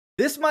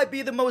This might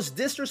be the most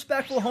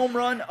disrespectful home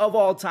run of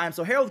all time.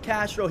 So Harold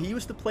Castro, he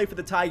used to play for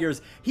the Tigers.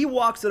 He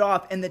walks it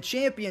off in the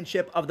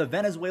championship of the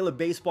Venezuela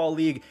Baseball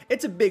League.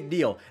 It's a big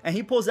deal. And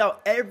he pulls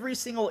out every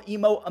single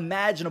emote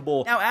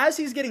imaginable. Now, as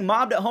he's getting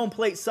mobbed at home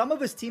plate, some of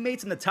his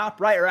teammates in the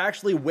top right are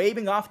actually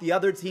waving off the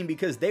other team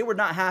because they were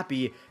not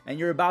happy. And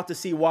you're about to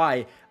see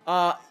why.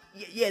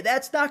 Yeah,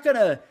 that's not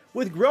gonna,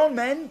 with grown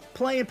men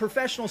playing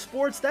professional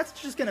sports, that's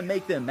just gonna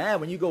make them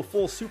mad when you go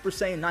full Super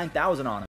Saiyan 9000 on them.